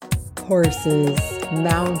Horses,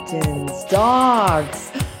 mountains,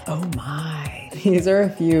 dogs. Oh my. These are a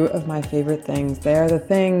few of my favorite things. They are the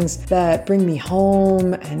things that bring me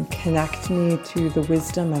home and connect me to the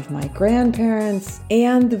wisdom of my grandparents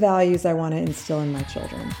and the values I want to instill in my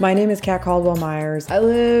children. My name is Kat Caldwell Myers. I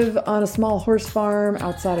live on a small horse farm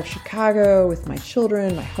outside of Chicago with my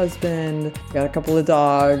children, my husband. I've got a couple of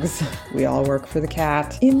dogs. We all work for the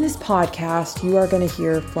cat. In this podcast, you are going to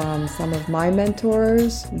hear from some of my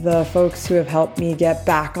mentors, the folks who have helped me get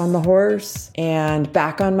back on the horse and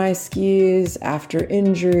back on my skis after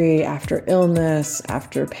injury, after illness,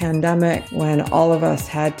 after pandemic, when all of us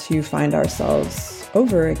had to find ourselves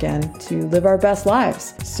over again to live our best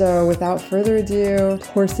lives. So without further ado,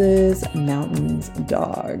 horses, mountains,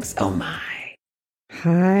 dogs. Oh my.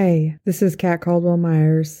 Hi, this is Kat Caldwell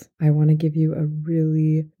Myers. I want to give you a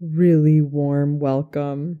really, really warm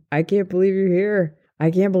welcome. I can't believe you're here. I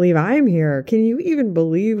can't believe I'm here. Can you even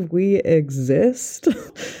believe we exist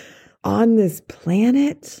on this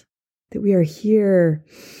planet? That we are here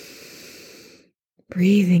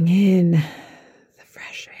breathing in the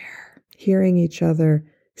fresh air, hearing each other,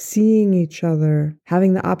 seeing each other,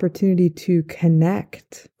 having the opportunity to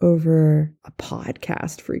connect over a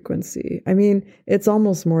podcast frequency. I mean, it's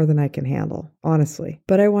almost more than I can handle, honestly.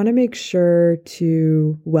 But I want to make sure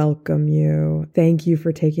to welcome you. Thank you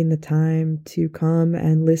for taking the time to come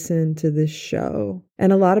and listen to this show.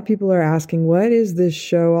 And a lot of people are asking, what is this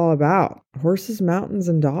show all about? Horses, mountains,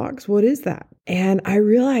 and dogs? What is that? And I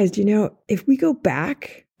realized, if we go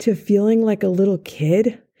back to feeling like a little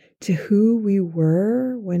kid, to who we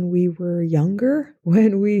were when we were younger,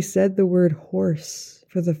 when we said the word horse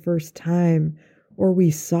for the first time, or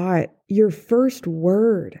we saw it, your first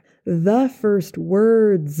word, the first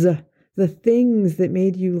words, the things that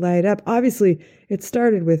made you light up. Obviously, it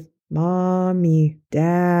started with mommy,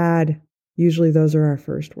 dad. Usually those are our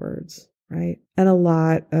first words, right? And a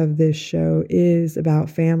lot of this show is about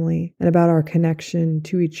family and about our connection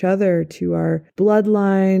to each other, to our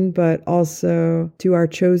bloodline, but also to our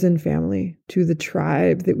chosen family, to the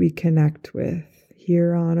tribe that we connect with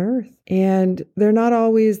here on earth. And they're not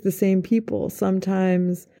always the same people.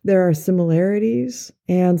 Sometimes there are similarities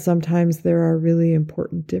and sometimes there are really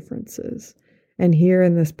important differences. And here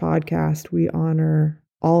in this podcast, we honor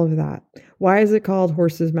all of that. Why is it called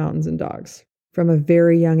Horses, Mountains, and Dogs? From a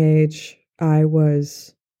very young age, I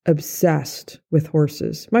was obsessed with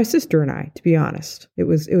horses. My sister and I, to be honest. It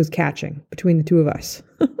was catching between the two of us.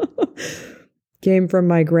 Came from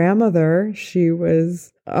my grandmother.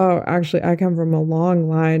 Actually, I come from a long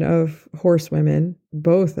line of horsewomen.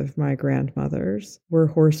 Both of my grandmothers were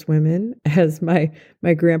horsewomen. As my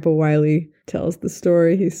grandpa Wiley tells the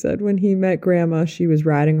story, he said when he met grandma, she was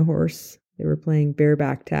riding a horse. They were playing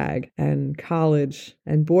bareback tag in college.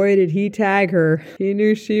 And boy, did he tag her. He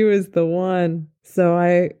knew she was the one. So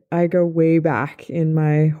I go way back in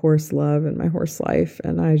my horse love and my horse life.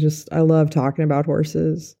 And I love talking about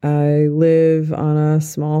horses. I live on a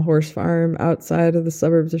small horse farm outside of the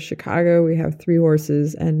suburbs of Chicago. We have 3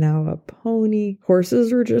 horses and now a pony.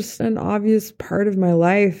 Horses were just an obvious part of my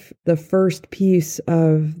life. The first piece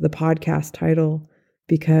of the podcast title,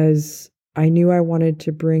 because I knew I wanted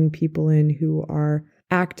to bring people in who are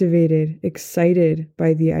activated, excited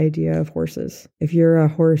by the idea of horses. If you're a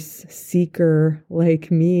horse seeker like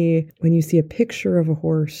me, when you see a picture of a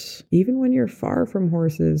horse, even when you're far from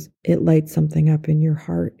horses, it lights something up in your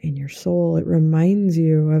heart, in your soul. It reminds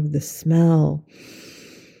you of the smell,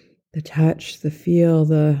 the touch, the feel,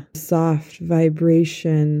 the soft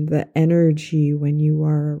vibration, the energy when you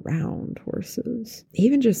are around horses.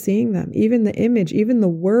 Even just seeing them, even the image, even the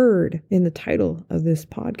word in the title of this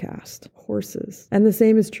podcast, horses. And the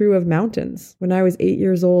same is true of mountains. When I was 8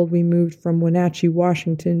 years old, we moved from Wenatchee,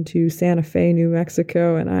 Washington to Santa Fe, New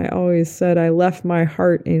Mexico. And I always said I left my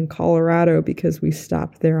heart in Colorado because we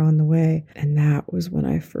stopped there on the way. And that was when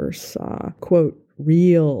I first saw, quote,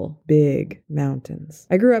 real big mountains.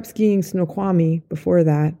 I grew up skiing Snoqualmie before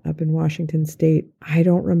that, up in Washington State. I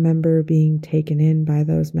don't remember being taken in by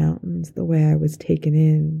those mountains the way I was taken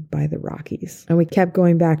in by the Rockies. And we kept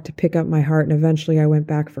going back to pick up my heart, and eventually I went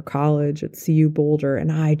back for college at CU Boulder,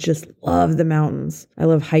 and I just love the mountains. I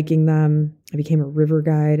love hiking them. I became a river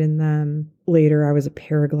guide in them. Later, I was a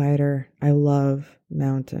paraglider. I love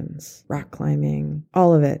mountains, rock climbing,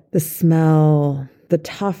 all of it. The smell, the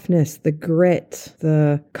toughness, the grit,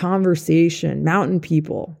 the conversation, mountain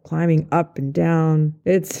people climbing up and down.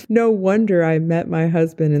 It's no wonder I met my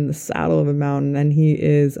husband in the saddle of a mountain, and he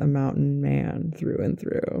is a mountain man through and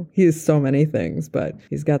through. He is so many things, but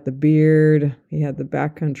he's got the beard. He had the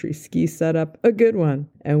backcountry ski setup, a good one.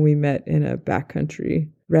 And we met in a backcountry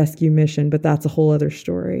rescue mission, but that's a whole other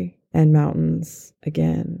story. and mountains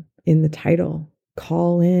again in the title.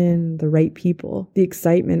 Call in the right people, the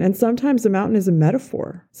excitement. And sometimes the mountain is a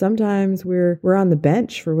metaphor. Sometimes we're on the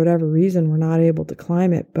bench for whatever reason. We're not able to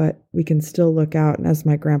climb it, but we can still look out. And as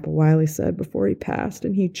my grandpa Wiley said before he passed,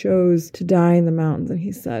 and he chose to die in the mountains, and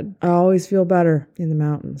he said, I always feel better in the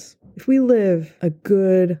mountains. If we live a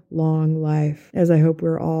good, long life, as I hope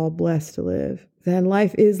we're all blessed to live, then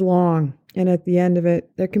life is long. And at the end of it,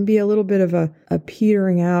 there can be a little bit of a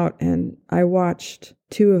petering out. And I watched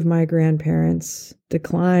 2 of my grandparents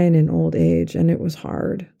decline in old age, and it was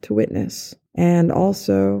hard to witness. And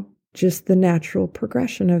also just the natural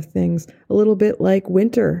progression of things, a little bit like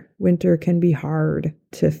winter. Winter can be hard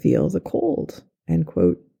to feel the cold and,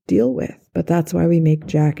 quote, deal with. But that's why we make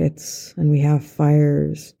jackets and we have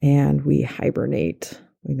fires and we hibernate.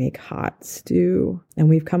 We make hot stew, and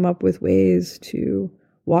we've come up with ways to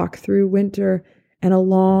walk through winter and a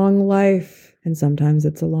long life. And sometimes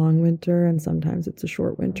it's a long winter and sometimes it's a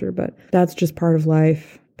short winter, but that's just part of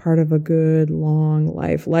life, part of a good, long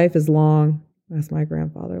life. Life is long, as my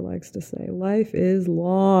grandfather likes to say. Life is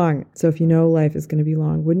long. So if you know life is going to be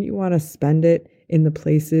long, wouldn't you want to spend it in the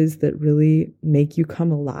places that really make you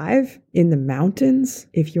come alive? In the mountains,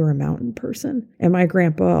 if you're a mountain person? And my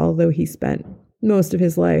grandpa, although he spent most of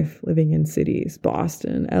his life living in cities,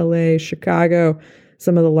 Boston, LA, Chicago,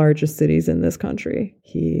 some of the largest cities in this country,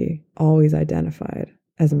 he always identified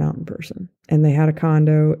as a mountain person. And they had a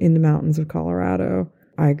condo in the mountains of Colorado.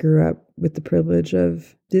 I grew up with the privilege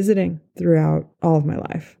of visiting throughout all of my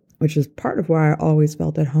life, which is part of why I always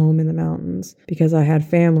felt at home in the mountains, because I had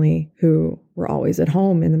family who were always at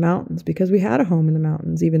home in the mountains, because we had a home in the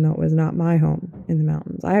mountains, even though it was not my home in the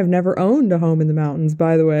mountains. I have never owned a home in the mountains,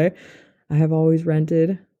 by the way. I have always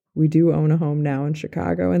rented. We do own a home now in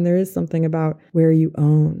Chicago, and there is something about where you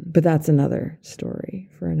own, but that's another story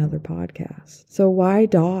for another podcast. So why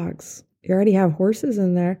dogs? You already have horses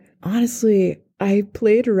in there. Honestly, I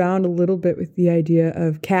played around a little bit with the idea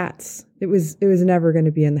of cats. It was never going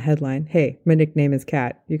to be in the headline. Hey, my nickname is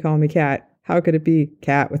Cat. You call me Cat. How could it be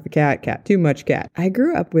cat with the cat? Too much cat. I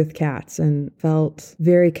grew up with cats and felt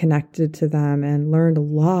very connected to them and learned a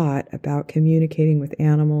lot about communicating with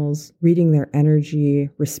animals, reading their energy,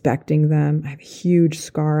 respecting them. I have a huge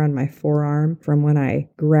scar on my forearm from when I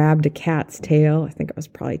grabbed a cat's tail. I think I was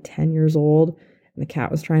probably 10 years old, and the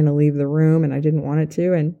cat was trying to leave the room and I didn't want it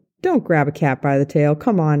to. And don't grab a cat by the tail.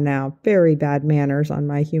 Come on now. Very bad manners on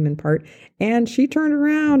my human part. And she turned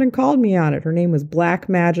around and called me on it. Her name was Black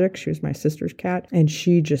Magic. She was my sister's cat. And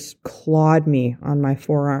she just clawed me on my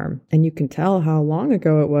forearm. And you can tell how long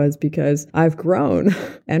ago it was because I've grown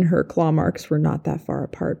and her claw marks were not that far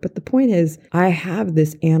apart. But the point is, I have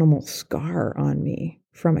this animal scar on me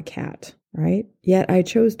from a cat. Right? Yet I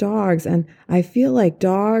chose dogs. And I feel like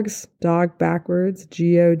dogs, dog backwards,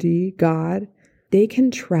 G-O-D, God, they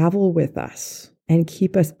can travel with us and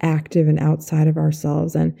keep us active and outside of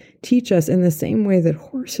ourselves and teach us in the same way that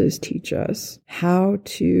horses teach us how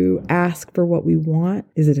to ask for what we want.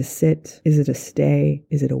 Is it a sit? Is it a stay?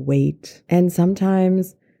 Is it a wait? And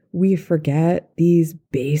sometimes we forget these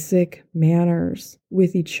basic manners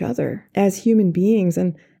with each other as human beings.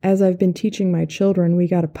 And as I've been teaching my children, we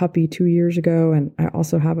got a puppy 2 years ago, and I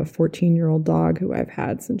also have a 14-year-old dog who I've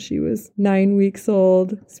had since she was 9 weeks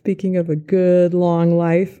old. Speaking of a good long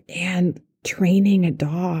life, and training a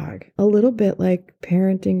dog, a little bit like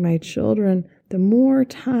parenting my children, the more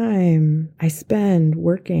time I spend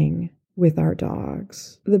working with our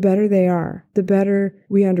dogs, the better they are, the better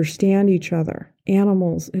we understand each other.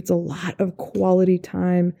 Animals, it's a lot of quality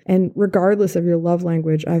time. And regardless of your love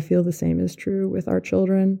language, I feel the same is true with our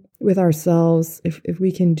children, with ourselves. If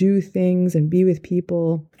we can do things and be with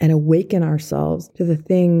people and awaken ourselves to the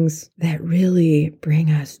things that really bring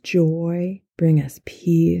us joy, bring us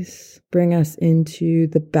peace, bring us into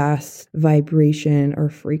the best vibration or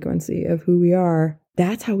frequency of who we are,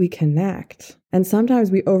 that's how we connect. And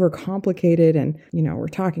sometimes we overcomplicate it and, we're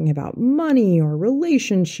talking about money or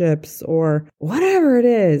relationships or whatever it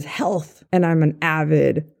is, health. And I'm an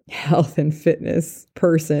avid health and fitness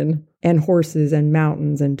person, and horses and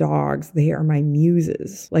mountains and dogs, they are my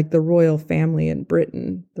muses. Like the royal family in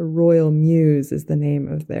Britain, the Royal Mews is the name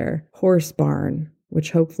of their horse barn,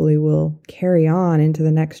 which hopefully will carry on into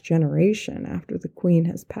the next generation after the queen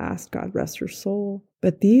has passed, God rest her soul.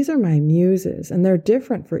 But these are my muses, and they're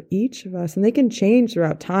different for each of us, and they can change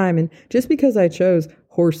throughout time. And just because I chose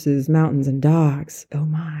horses, mountains, and dogs, oh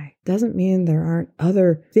my, doesn't mean there aren't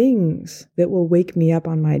other things that will wake me up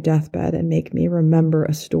on my deathbed and make me remember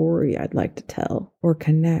a story I'd like to tell or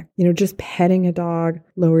connect. Just petting a dog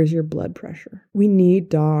lowers your blood pressure. We need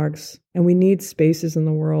dogs, and we need spaces in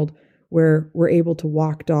the world where we're able to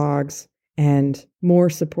walk dogs and more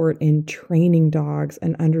support in training dogs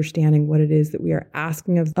and understanding what it is that we are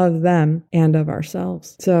asking of them and of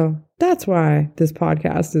ourselves. So that's why this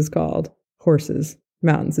podcast is called Horses,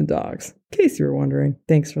 Mountains, and Dogs. In case you were wondering,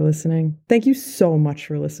 thanks for listening. Thank you so much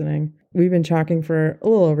for listening. We've been talking for a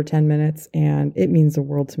little over 10 minutes, and it means the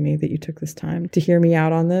world to me that you took this time to hear me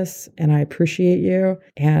out on this, and I appreciate you,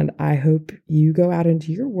 and I hope you go out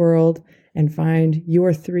into your world and find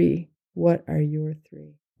your three. What are your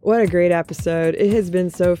three? What a great episode. It has been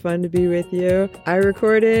so fun to be with you. I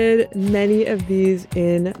recorded many of these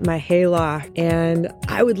in my hayloft, and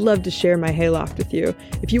I would love to share my hayloft with you.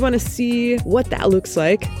 If you want to see what that looks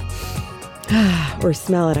like, or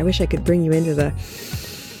smell it, I wish I could bring you into the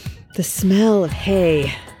smell of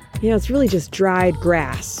hay. You know, it's really just dried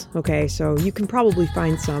grass. Okay, so you can probably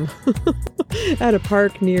find some at a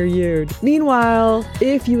park near you. Meanwhile,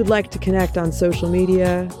 if you would like to connect on social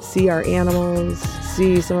media, see our animals,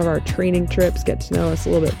 see some of our training trips, get to know us a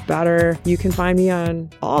little bit better, you can find me on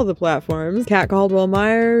all the platforms. Kat Caldwell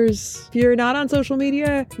Myers. If you're not on social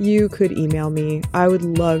media, you could email me. I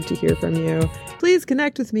would love to hear from you. Please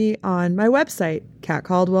connect with me on my website,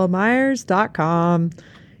 katcaldwellmyers.com.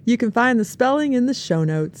 You can find the spelling in the show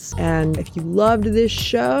notes. And if you loved this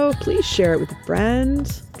show, please share it with a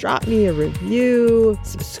friend. Drop me a review,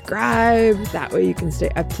 subscribe. That way you can stay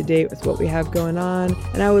up to date with what we have going on.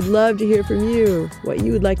 And I would love to hear from you, what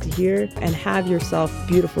you would like to hear, and have yourself a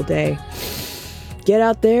beautiful day. Get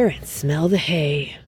out there and smell the hay.